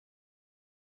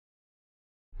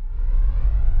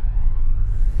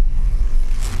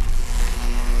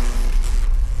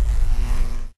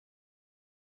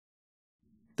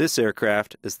This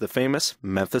aircraft is the famous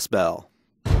Memphis Belle.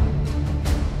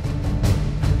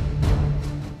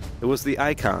 It was the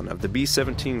icon of the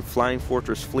B-17 Flying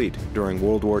Fortress fleet during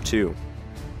World War II.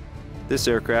 This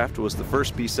aircraft was the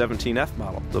first B-17F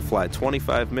model to fly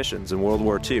 25 missions in World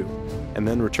War II and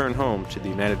then return home to the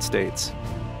United States.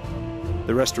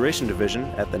 The Restoration Division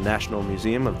at the National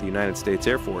Museum of the United States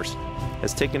Air Force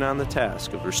has taken on the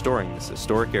task of restoring this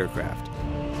historic aircraft.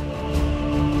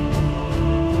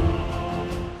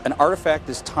 An artifact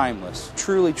is timeless,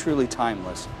 truly, truly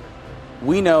timeless.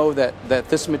 We know that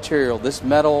this material, this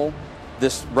metal,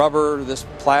 this rubber, this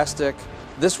plastic,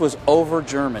 this was over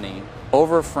Germany,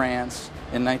 over France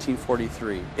in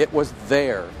 1943. It was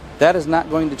there. That is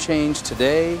not going to change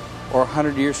today or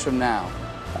 100 years from now.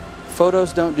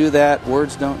 Photos don't do that,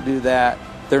 words don't do that.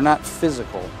 They're not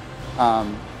physical.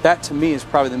 That to me is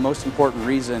probably the most important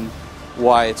reason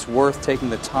why it's worth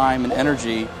taking the time and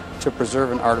energy to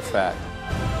preserve an artifact.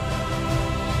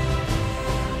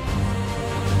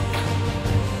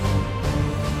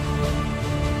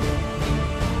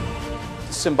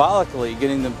 Symbolically,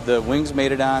 getting the wings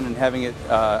mated on and having it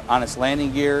on its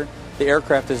landing gear, the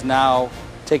aircraft is now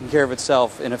taking care of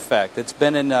itself in effect. It's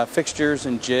been in fixtures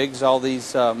and jigs all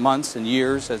these months and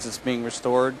years as it's being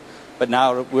restored, but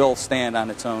now it will stand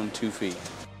on its own 2 feet.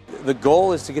 The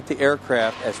goal is to get the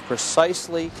aircraft as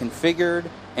precisely configured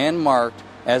and marked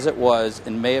as it was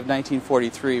in May of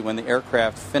 1943 when the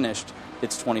aircraft finished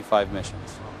its 25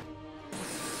 missions.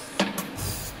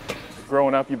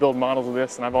 Growing up, you build models of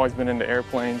this, and I've always been into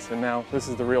airplanes, and now this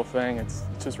is the real thing. It's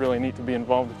just really neat to be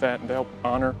involved with that and to help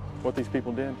honor what these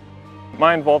people did.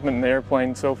 My involvement in the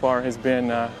airplane so far has been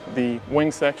the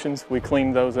wing sections. We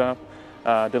cleaned those up,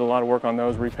 did a lot of work on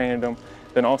those, repainted them.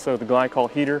 Then also the glycol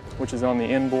heater, which is on the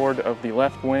inboard of the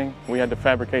left wing. We had to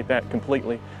fabricate that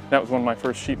completely. That was one of my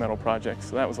first sheet metal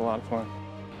projects, so that was a lot of fun.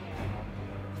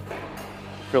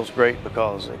 Feels great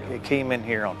because it came in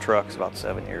here on trucks about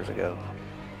 7 years ago.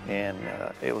 And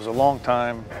it was a long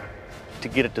time to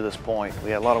get it to this point. We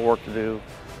had a lot of work to do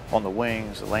on the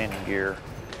wings, the landing gear.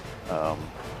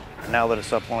 Now that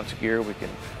it's up on its gear, we can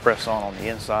press on the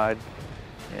inside,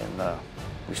 and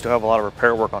we still have a lot of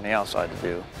repair work on the outside to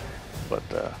do, but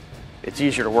it's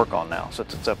easier to work on now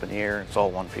since it's up in the air. It's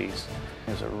all one piece.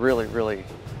 It's a really, really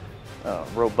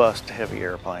robust, heavy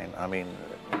airplane. I mean,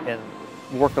 and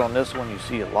working on this one, you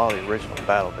see a lot of the original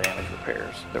battle damage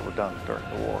repairs that were done during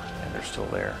the war, and they're still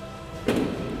there.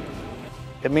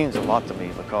 It means a lot to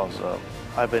me because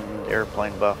I've been an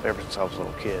airplane buff ever since I was a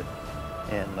little kid.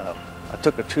 And I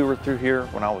took a tour through here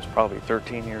when I was probably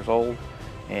 13 years old,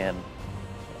 and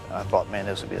I thought, man,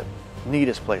 this would be the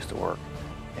neatest place to work.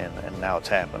 And now it's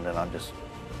happened, and I'm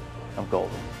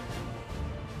golden.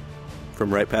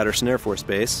 From Wright-Patterson Air Force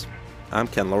Base, I'm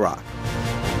Ken LaRock.